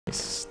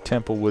nice.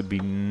 Temple would be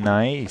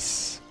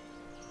nice.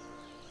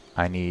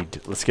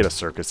 Let's get a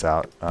circus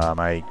out.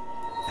 My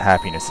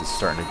happiness is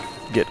starting to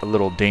get a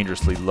little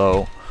dangerously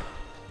low.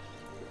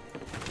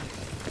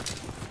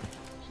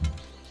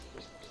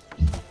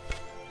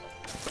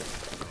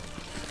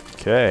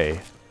 Okay.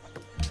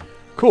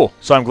 Cool.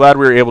 So I'm glad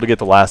we were able to get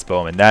the last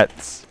bowman.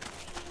 That's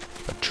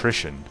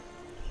attrition.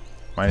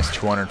 Minus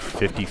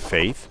 250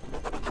 faith.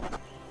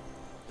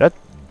 That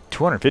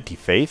 250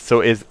 faith?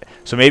 So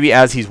maybe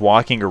as he's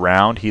walking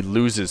around, he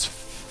loses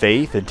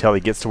faith until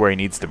he gets to where he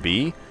needs to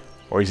be?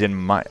 Or he's in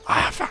my...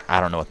 I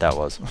don't know what that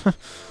was.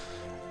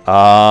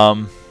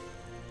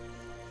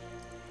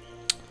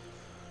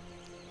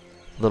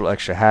 Little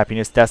extra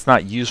happiness. That's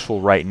not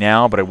useful right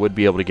now, but I would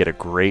be able to get a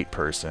great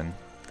person.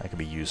 That could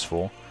be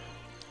useful.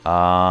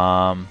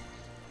 Not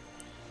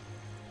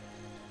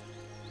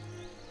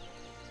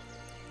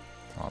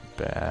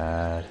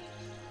bad.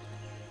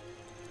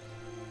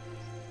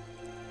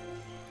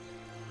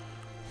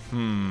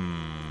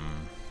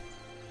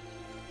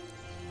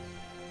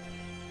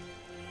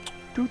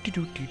 Do do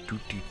do do do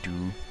do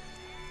do.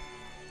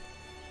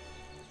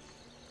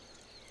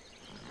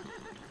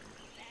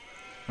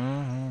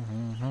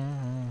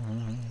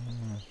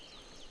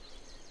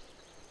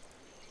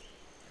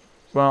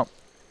 Well,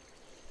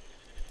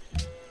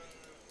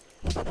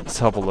 let's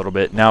help a little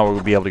bit. Now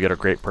we'll be able to get a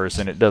great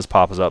person. It does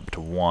pop us up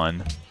to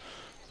 1,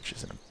 which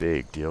isn't a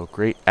big deal.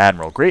 Great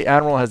Admiral. Great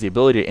Admiral has the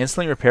ability to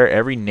instantly repair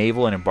every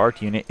naval and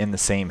embarked unit in the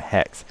same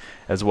hex,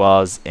 as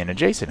well as in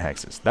adjacent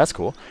hexes. That's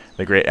cool.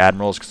 The Great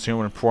Admiral is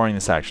consumed when performing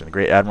this action. The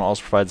Great Admiral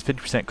also provides a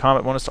 50%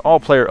 combat bonus to all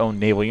player-owned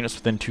naval units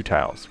within 2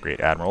 tiles. The Great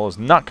Admiral is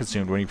not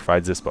consumed when he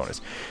provides this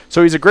bonus.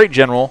 So he's a great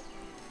general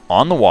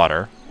on the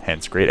water,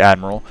 hence Great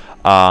Admiral.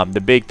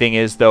 The big thing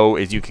is, though,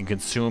 is you can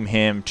consume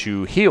him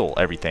to heal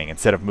everything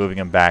instead of moving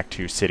him back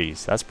to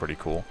cities. That's pretty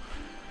cool.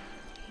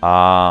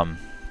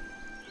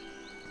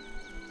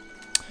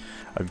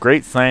 A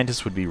great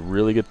scientist would be a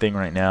really good thing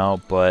right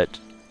now, but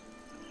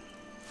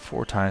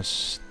 4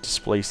 times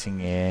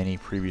displacing any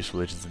previous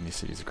religions in these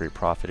cities. A great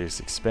profit is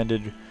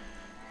expended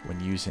when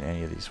used in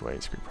any of these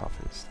ways. Great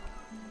profit is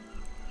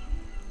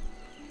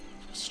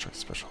strike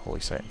special holy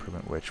site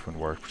improvement, which when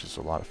worked, which is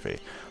a lot of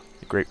faith.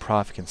 The great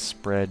prophet can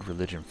spread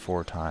religion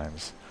 4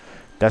 times.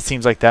 That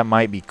seems like that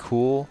might be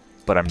cool,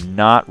 but I'm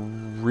not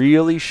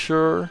really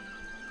sure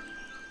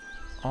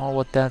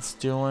what that's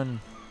doing.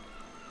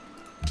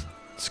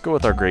 Let's go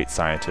with our great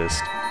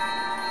scientist.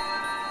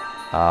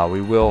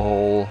 We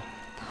will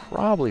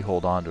probably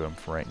hold on to him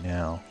for right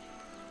now.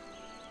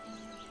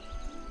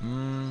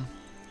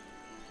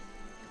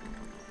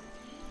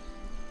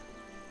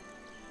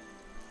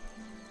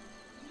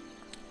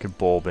 Could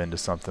bulb into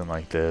something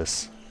like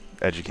this.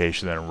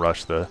 Education, then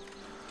rush the...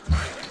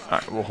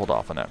 Alright, we'll hold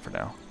off on that for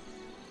now.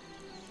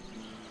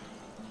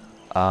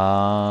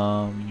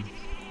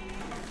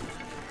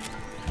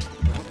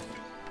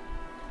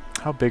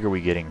 How big are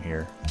we getting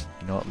here?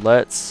 You know what,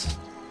 let's...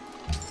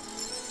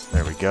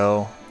 There we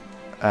go.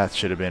 That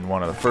should have been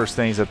one of the first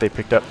things that they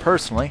picked up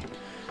personally.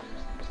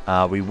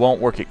 We won't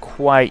work it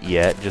quite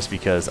yet, just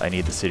because I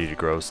need the city to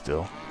grow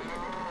still.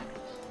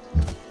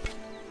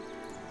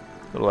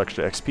 Little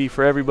extra XP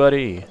for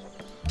everybody.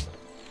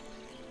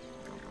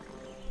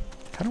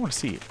 Kind of want to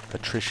see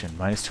attrition,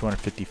 minus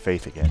 250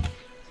 faith again.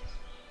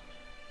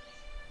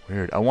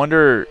 Weird. I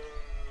wonder...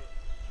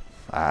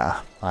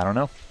 I don't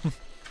know.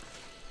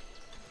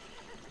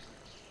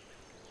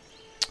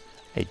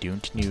 I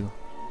don't know.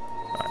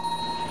 Alright.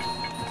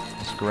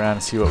 Let's go around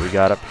and see what we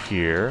got up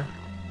here.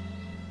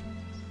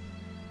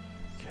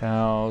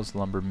 Cows,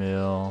 lumber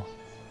mill.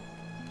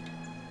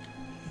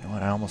 You know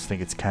what? I almost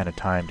think it's kind of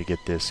time to get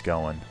this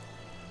going.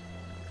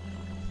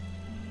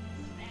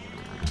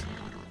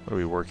 What are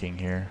we working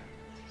here?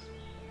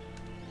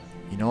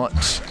 You know what?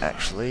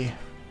 Actually,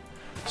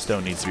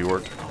 stone needs to be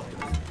worked.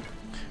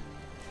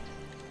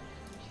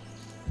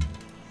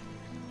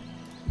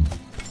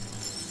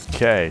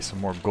 Okay, some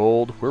more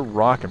gold. We're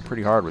rocking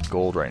pretty hard with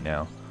gold right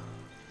now.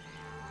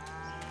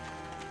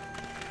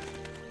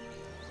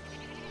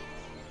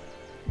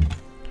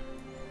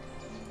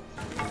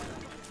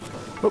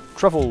 Oh,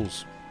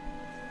 truffles!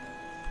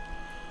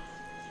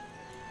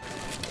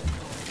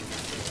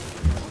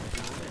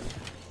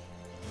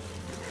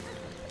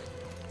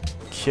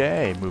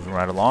 Okay, moving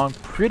right along.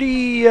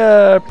 Pretty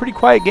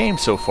quiet game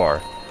so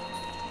far.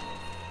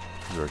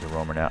 We're the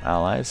Roman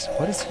allies.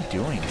 What is he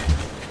doing?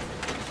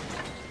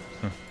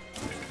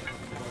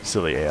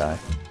 Silly AI.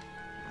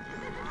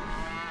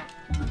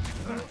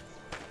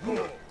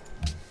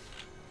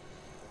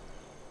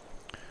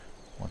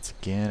 Once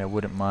again, I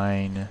wouldn't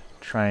mind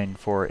trying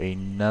for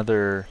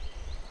another...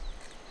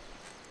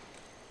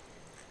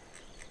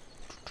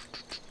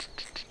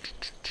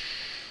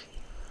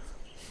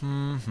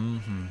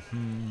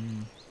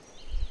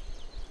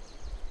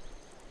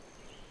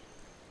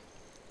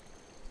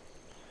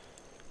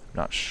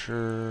 Not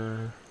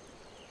sure.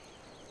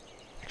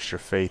 Extra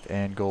faith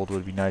and gold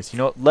would be nice. You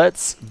know what?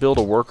 Let's build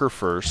a worker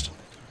first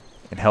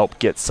and help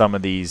get some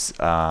of these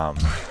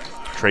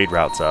trade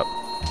routes up.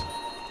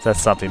 So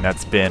that's something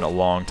that's been a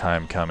long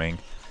time coming.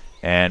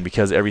 And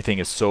because everything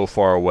is so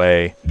far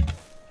away,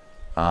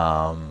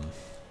 the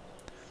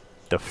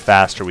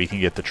faster we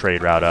can get the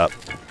trade route up,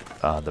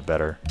 the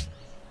better.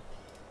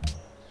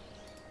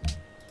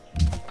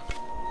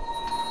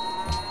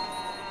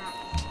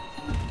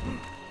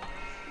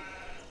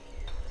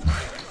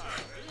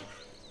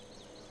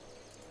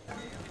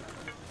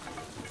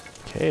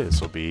 Okay, this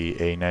will be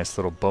a nice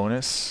little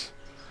bonus.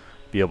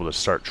 Be able to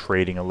start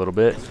trading a little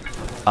bit.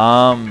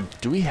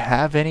 Do we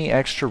have any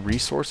extra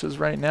resources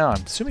right now?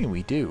 I'm assuming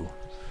we do.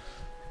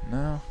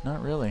 No,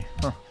 not really.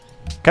 Huh.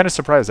 Kind of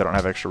surprised I don't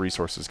have extra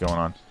resources going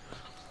on.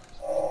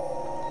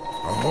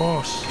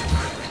 Vamos.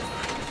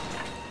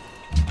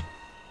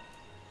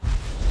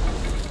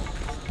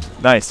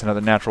 Nice,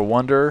 another natural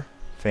wonder.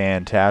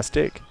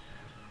 Fantastic.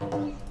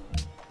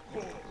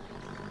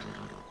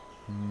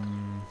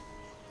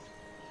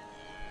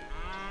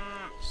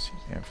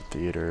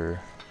 Amphitheater.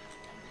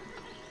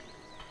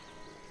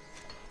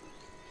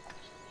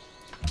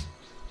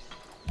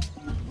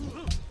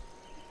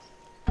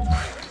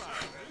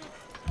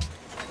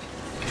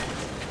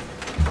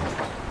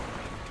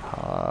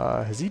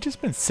 Has he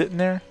just been sitting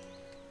there?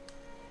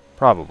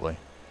 Probably.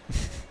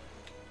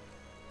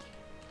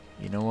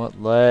 You know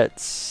what?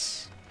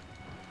 Let's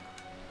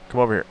come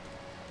over here.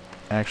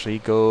 Actually,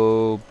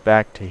 go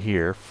back to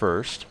here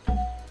first.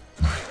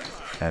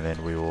 And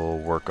then we will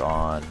work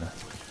on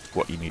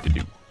what you need to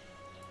do.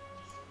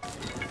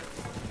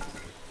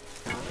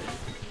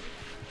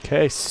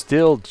 Okay,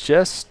 still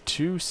just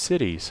 2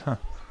 cities. Huh.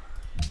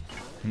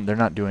 They're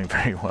not doing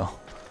very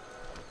well.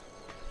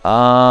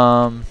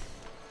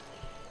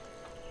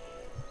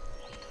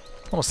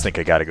 Almost think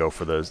I gotta go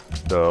for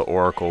the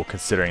Oracle,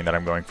 considering that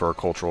I'm going for a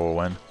cultural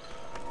win.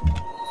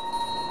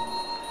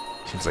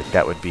 Seems like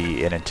that would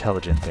be an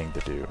intelligent thing to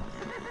do.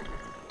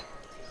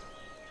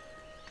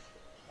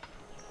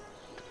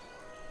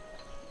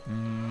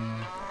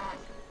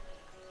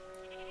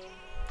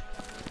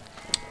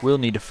 We'll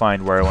need to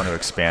find where I want to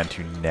expand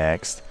to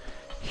next.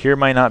 Here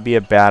might not be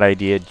a bad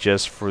idea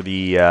just for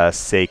the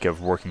sake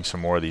of working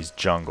some more of these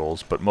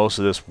jungles, but most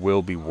of this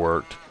will be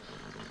worked,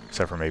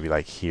 except for maybe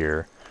like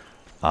here.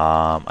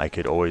 I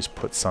could always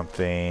put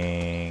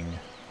something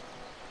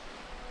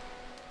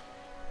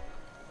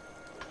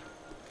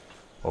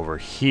over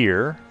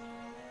here,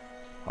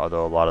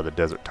 although a lot of the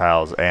desert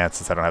tiles, and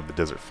since I don't have the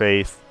desert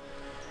faith,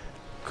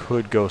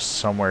 could go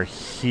somewhere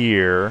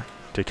here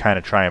to kind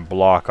of try and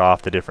block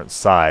off the different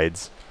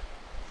sides.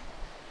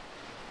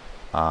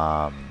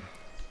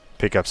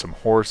 Pick up some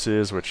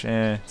horses, which,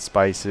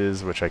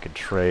 spices, which I could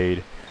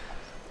trade.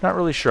 Not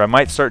really sure. I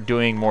might start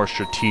doing more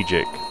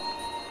strategic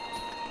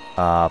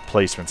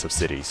placements of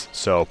cities.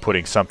 So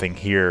putting something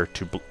here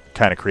to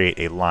kind of create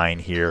a line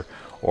here,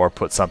 or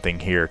put something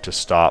here to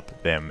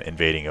stop them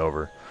invading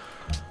over.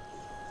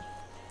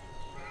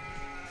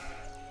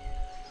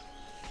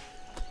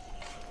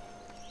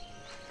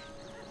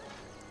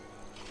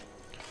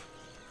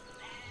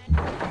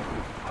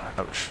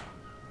 Ouch.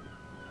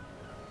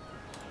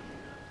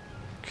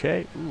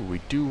 Okay, ooh, we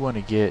do want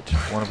to get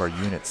one of our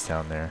units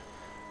down there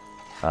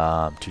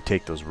to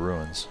take those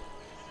ruins.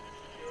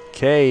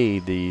 Okay,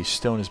 the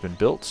stone has been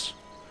built.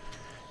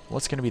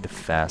 What's going to be the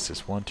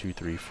fastest? 1, 2,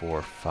 3,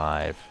 4,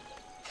 5.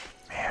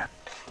 Man.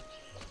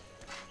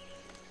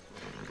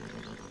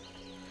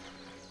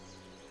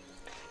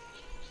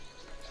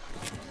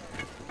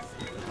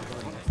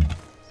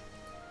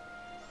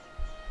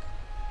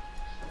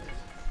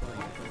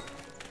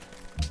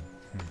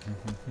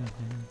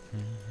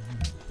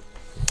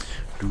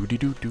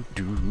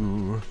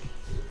 Do-de-do-do-do.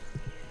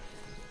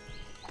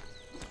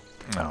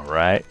 All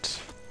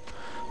right.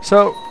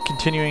 So,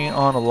 continuing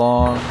on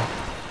along.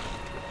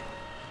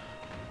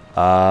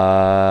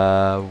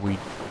 We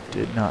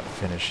did not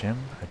finish him.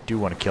 I do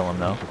want to kill him,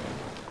 though.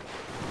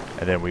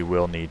 And then we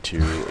will need to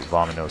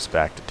Vominos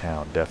back to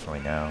town,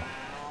 definitely now.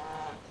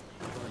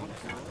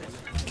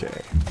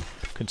 Okay.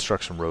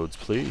 Construct some roads,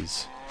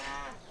 please.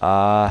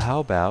 How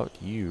about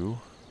you...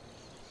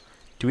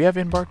 Do we have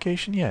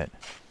embarkation yet?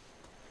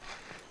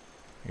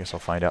 I guess I'll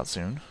find out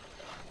soon.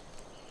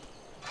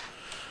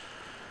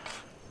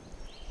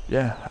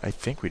 Yeah, I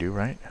think we do,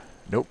 right?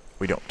 Nope,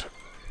 we don't.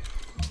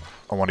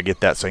 I want to get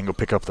that so I can go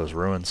pick up those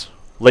ruins.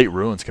 Late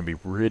ruins can be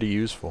pretty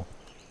useful.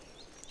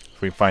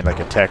 If we find like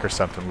a tech or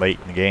something late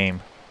in the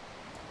game,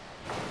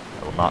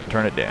 I will not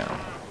turn it down.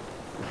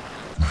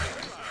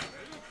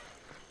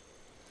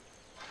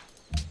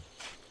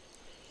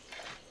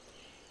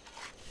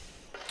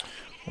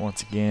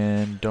 Once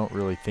again, don't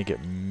really think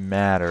it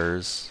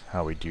matters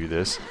how we do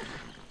this,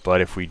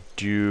 but if we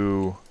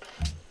do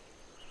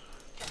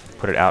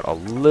put it out a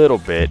little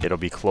bit, it'll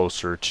be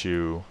closer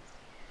to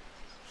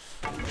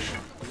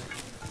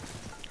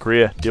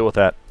Korea. Deal with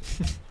that.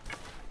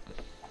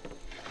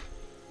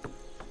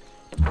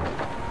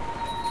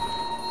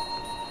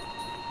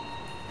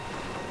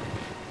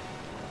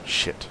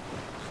 Shit.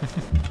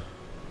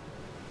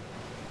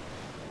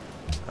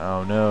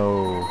 Oh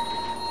no.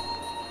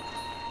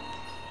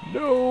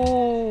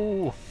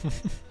 No!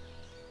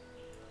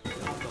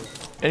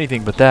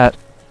 Anything but that.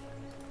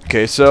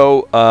 Okay,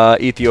 so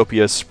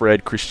Ethiopia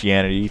spread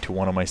Christianity to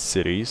one of my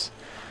cities.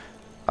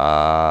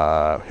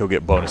 He'll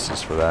get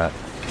bonuses for that,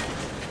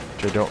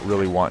 which I don't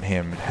really want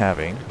him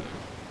having.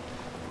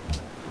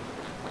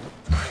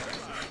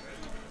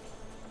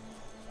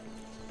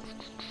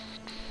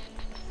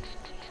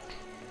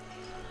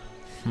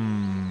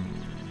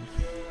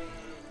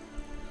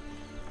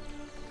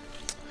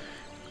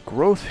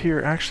 Growth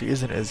here actually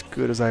isn't as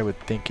good as I would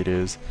think it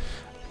is.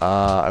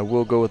 I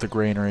will go with the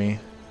granary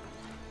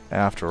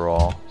after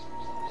all.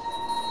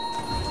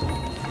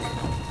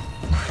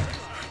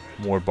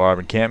 More barb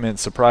encampment.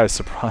 Surprise,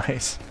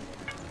 surprise.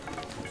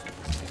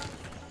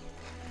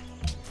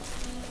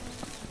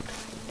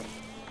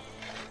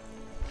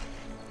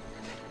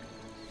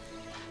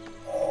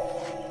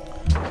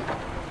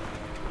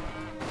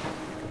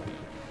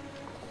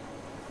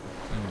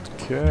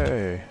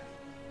 Okay.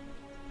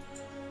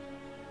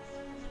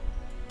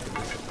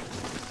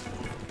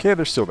 Okay,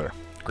 they're still there.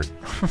 Great.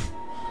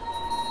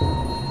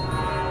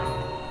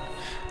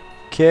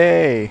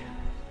 Okay.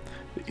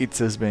 The ITS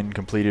has been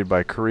completed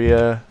by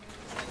Korea.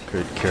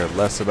 Could care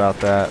less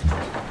about that.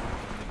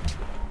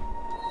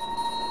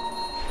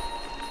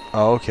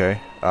 Oh,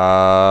 okay.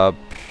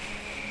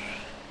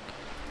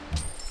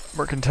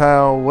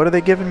 Mercantile, what are they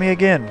giving me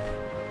again?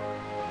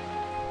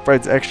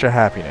 Provides extra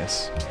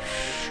happiness.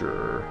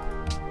 Sure.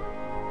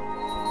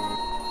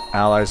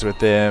 Allies with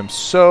them.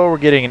 So we're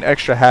getting an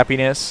extra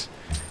happiness.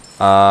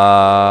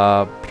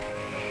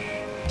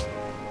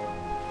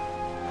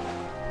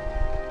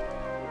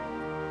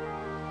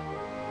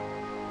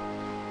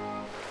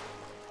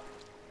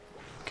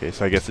 Okay,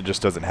 so I guess it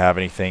just doesn't have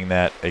anything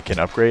that it can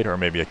upgrade, or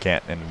maybe I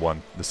can't in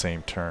the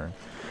same turn.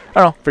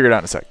 I don't know. Figure it out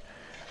in a sec.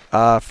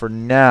 For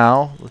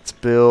now, let's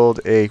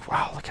build a...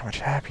 Wow, look how much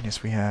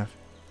happiness we have.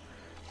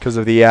 Because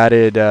of the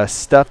added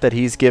stuff that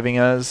he's giving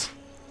us.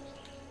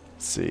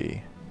 Let's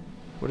see.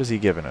 What is he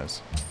giving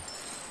us?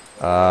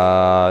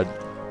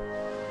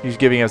 He's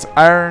giving us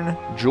iron,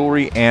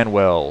 jewelry, and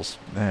wells.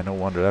 Man, no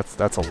wonder.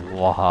 That's a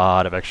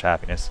lot of extra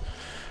happiness.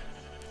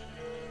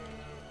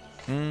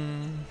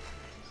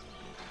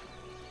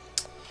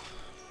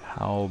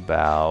 How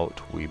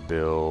about we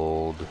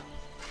build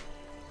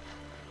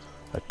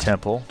a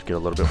temple to get a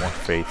little bit more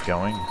faith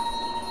going?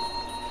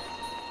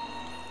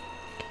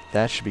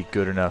 That should be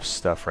good enough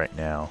stuff right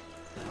now.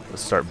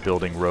 Let's start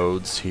building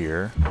roads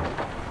here.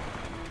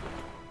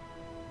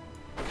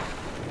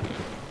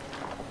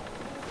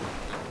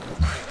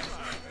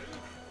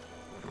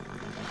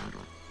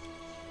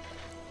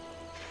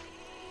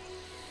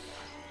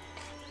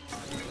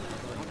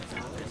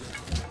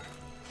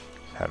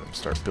 Have him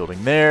start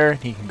building there.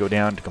 He can go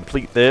down to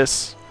complete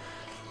this.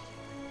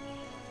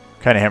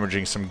 Kind of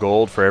hemorrhaging some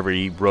gold for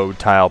every road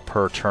tile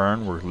per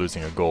turn. We're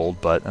losing a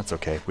gold, but that's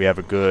okay. We have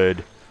a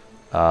good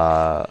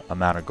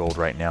amount of gold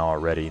right now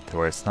already,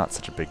 where it's not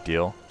such a big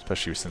deal,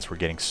 especially since we're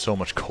getting so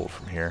much gold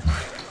from here.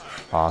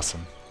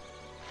 Awesome.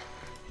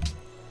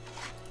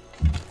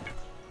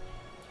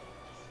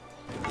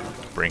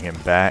 Bring him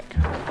back.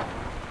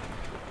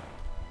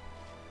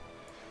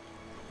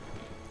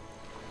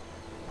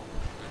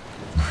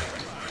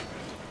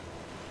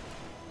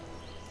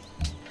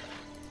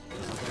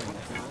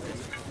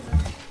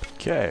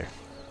 Okay.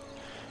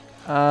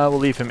 We'll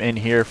leave him in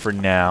here for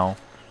now.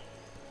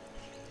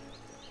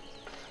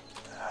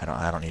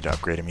 I don't need to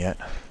upgrade him yet.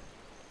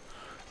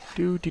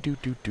 We're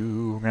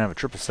gonna have a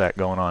triple stack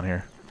going on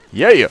here.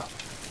 Yeah.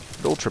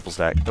 Old triple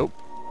stack. Nope.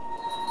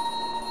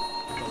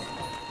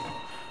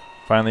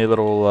 Finally a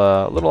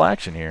little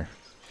action here.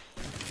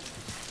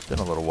 Been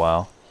a little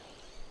while.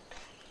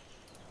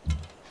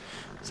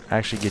 Let's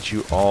actually get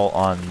you all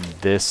on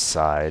this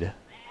side.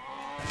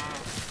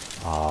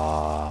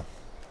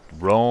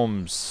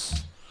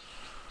 Rome's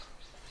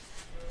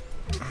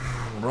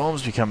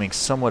becoming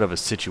somewhat of a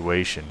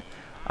situation.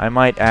 I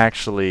might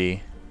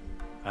actually...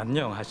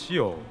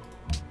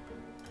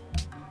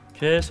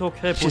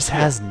 just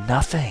has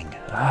nothing.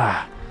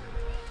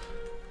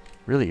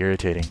 Really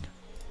irritating.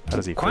 How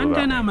does he feel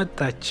about me?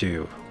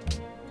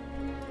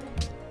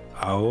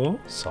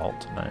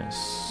 Salt,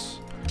 nice.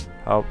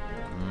 Oh,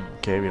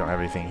 okay, we don't have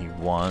anything he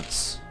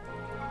wants.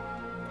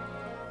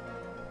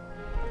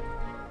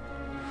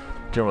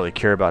 Don't really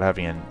care about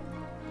having an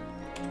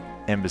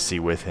embassy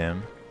with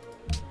him.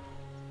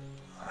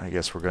 I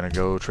guess we're gonna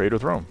go trade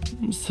with Rome.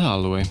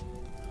 Salve.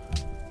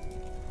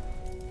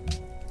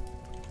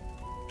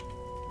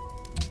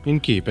 In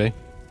keep,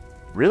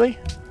 Really?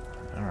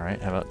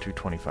 Alright, how about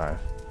 225?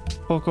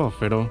 Poco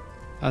offero.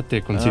 A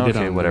te considerando.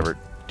 Okay, whatever.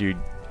 Dude,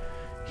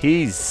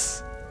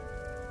 he's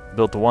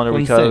built the wonder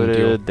we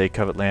coveted. They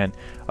covet land.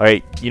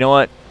 Alright, you know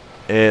what?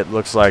 It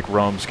looks like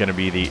Rome's gonna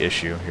be the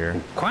issue here.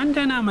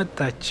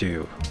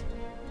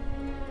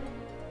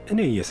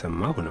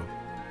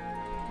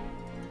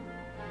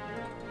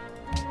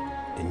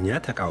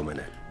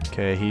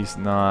 Okay, he's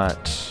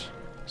not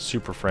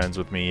super friends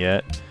with me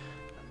yet.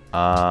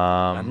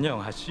 So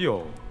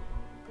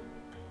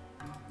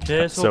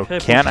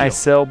can I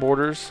sell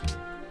borders?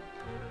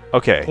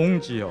 Okay.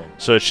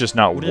 So it's just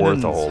not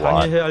worth a whole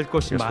lot. I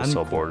guess we'll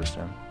sell borders to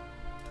him.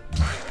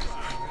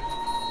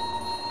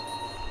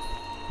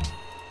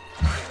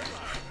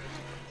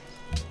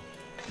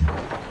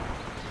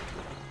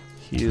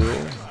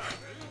 deal.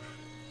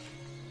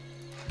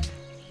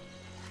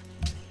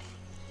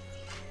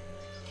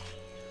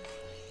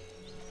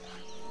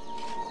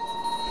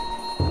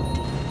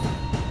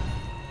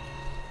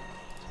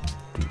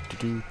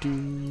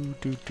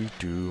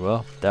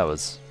 Well, that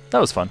was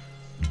fun.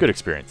 Good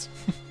experience.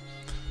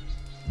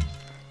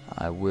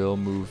 I will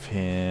move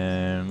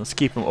him. Let's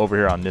keep him over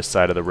here on this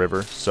side of the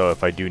river. So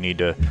if I do need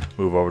to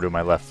move over to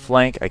my left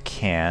flank, I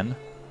can.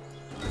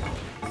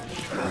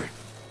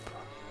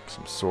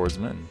 Some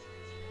swordsmen.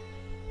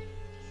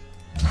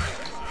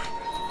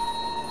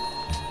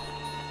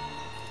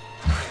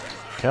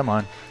 Come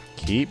on,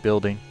 keep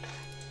building.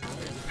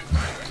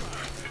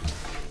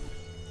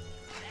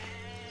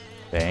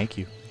 Thank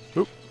you.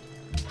 Oop.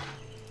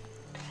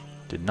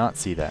 Did not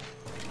see that.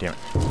 Damn it.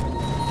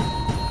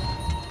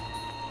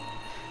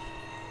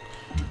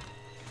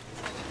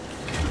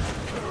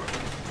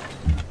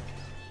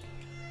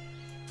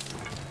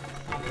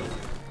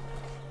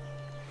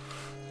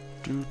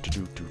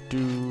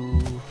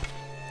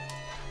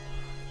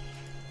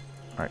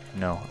 Alright,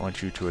 no, I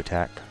want you to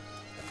attack.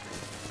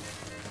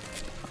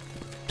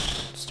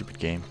 Stupid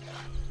game.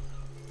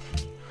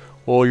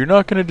 Well, you're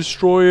not going to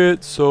destroy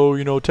it, so,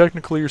 you know,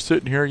 technically you're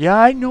sitting here. Yeah,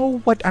 I know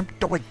what I'm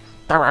doing.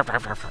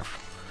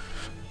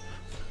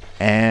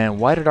 And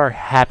why did our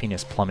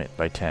happiness plummet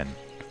by 10?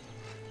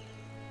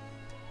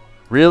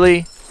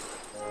 Really?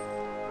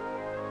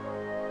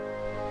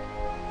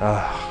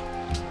 Ugh.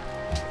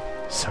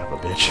 Son of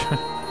a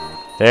bitch.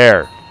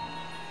 There.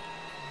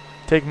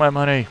 Take my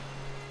money.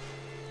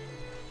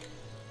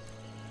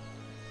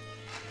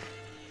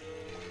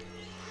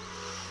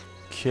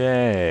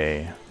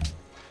 Okay.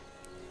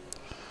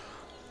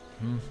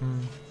 You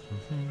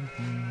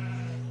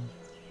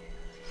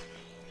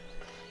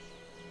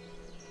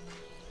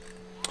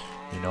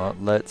know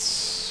what?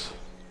 Let's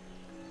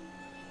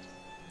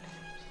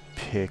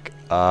pick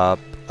up.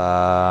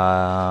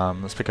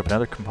 Let's pick up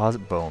another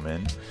composite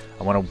bowman.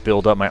 I want to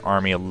build up my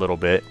army a little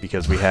bit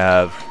because we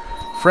have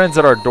friends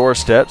at our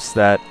doorsteps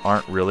that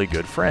aren't really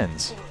good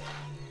friends.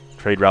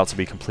 Trade routes will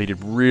be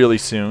completed really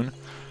soon,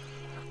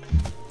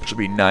 which will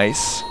be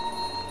nice.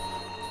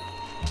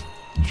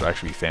 Which will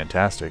actually be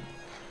fantastic.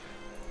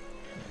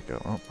 There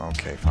we go. Oh,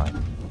 okay,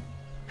 fine.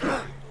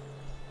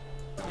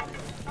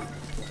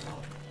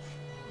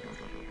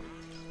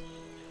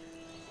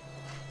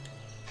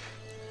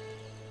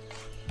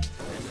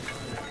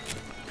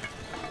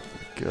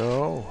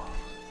 Go.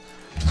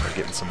 Start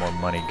getting some more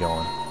money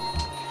going.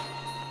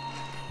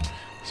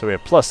 So we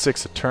have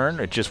 +6 a turn.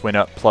 It just went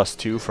up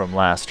 +2 from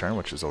last turn,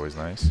 which is always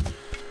nice.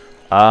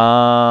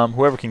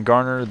 Whoever can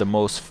garner the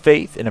most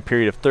faith in a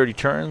period of 30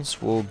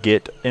 turns will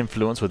get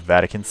influence with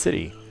Vatican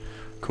City.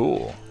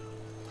 Cool.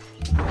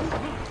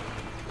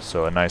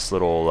 So a nice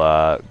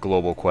little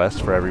global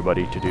quest for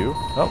everybody to do.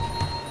 Oh.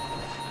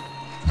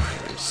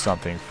 There's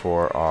something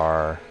for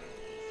our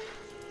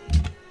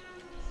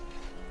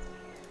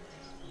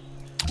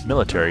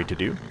military to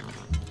do.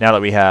 Now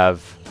that we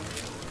have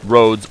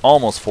roads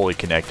almost fully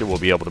connected, we'll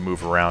be able to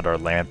move around our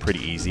land pretty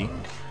easy.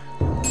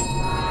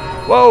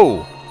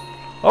 Whoa!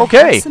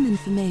 Okay. Some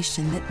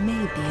information that may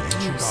be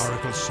of use.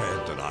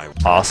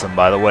 Awesome,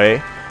 by the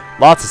way.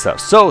 Lots of stuff.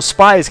 So,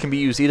 spies can be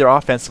used either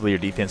offensively or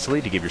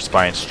defensively. To give your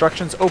spy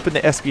instructions, open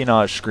the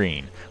espionage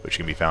screen, which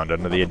can be found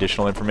under the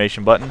additional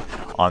information button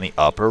on the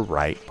upper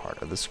right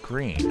part of the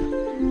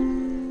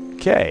screen.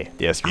 Okay,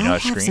 the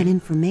espionage screen. Some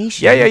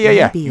information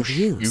Yeah.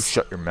 You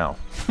shut your mouth.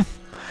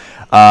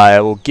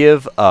 It will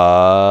give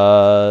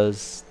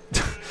us...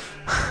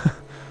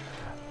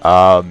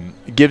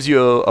 it gives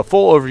you a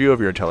full overview of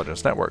your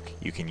intelligence network.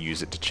 You can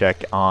use it to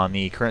check on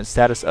the current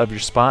status of your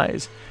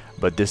spies,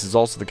 but this is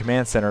also the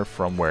command center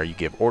from where you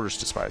give orders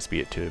to spies, be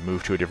it to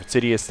move to a different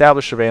city,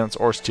 establish surveillance,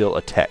 or steal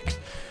a tech.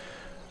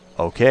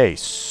 Okay,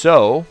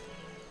 so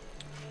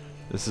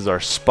this is our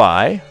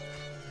spy.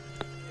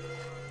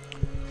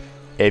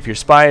 If your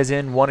spy is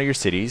in one of your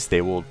cities,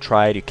 they will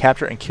try to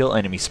capture and kill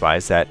enemy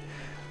spies that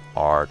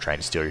are trying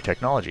to steal your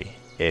technology.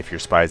 If your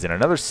spy is in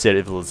another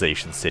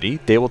civilization city,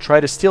 they will try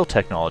to steal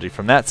technology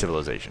from that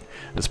civilization.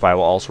 The spy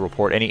will also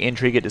report any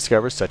intrigue it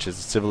discovers, such as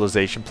a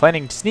civilization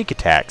planning sneak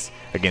attacks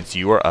against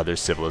you or other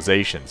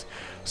civilizations.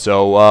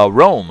 So,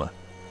 Rome,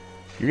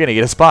 you're going to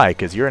get a spy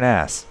because you're an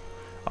ass.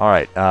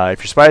 Alright, if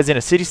your spy is in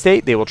a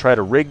city-state, they will try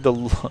to rig the...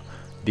 Wait.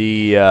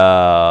 Right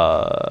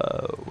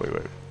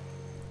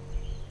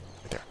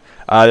there.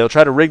 They'll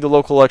try to rig the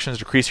local elections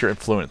to decrease your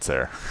influence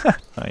there.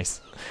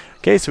 Nice.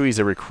 Okay, so he's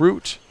a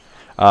recruit.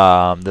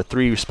 The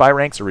 3 spy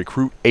ranks are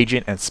recruit,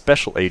 agent, and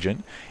special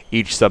agent.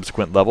 Each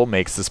subsequent level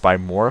makes the spy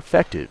more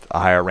effective. A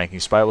higher ranking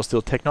spy will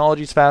steal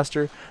technologies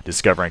faster,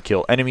 discover and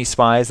kill enemy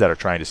spies that are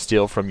trying to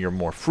steal from you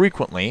more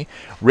frequently,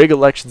 rig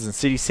elections in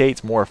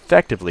city-states more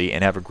effectively,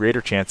 and have a greater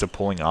chance of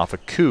pulling off a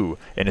coup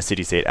in a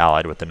city-state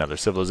allied with another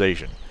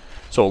civilization.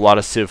 So a lot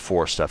of Civ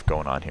 4 stuff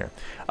going on here.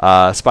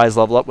 Spies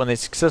level up when they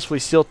successfully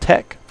steal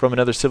tech from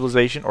another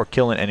civilization or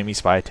kill an enemy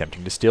spy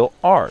attempting to steal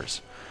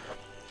ours.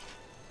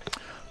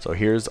 So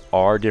here's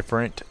our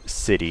different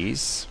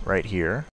cities right here.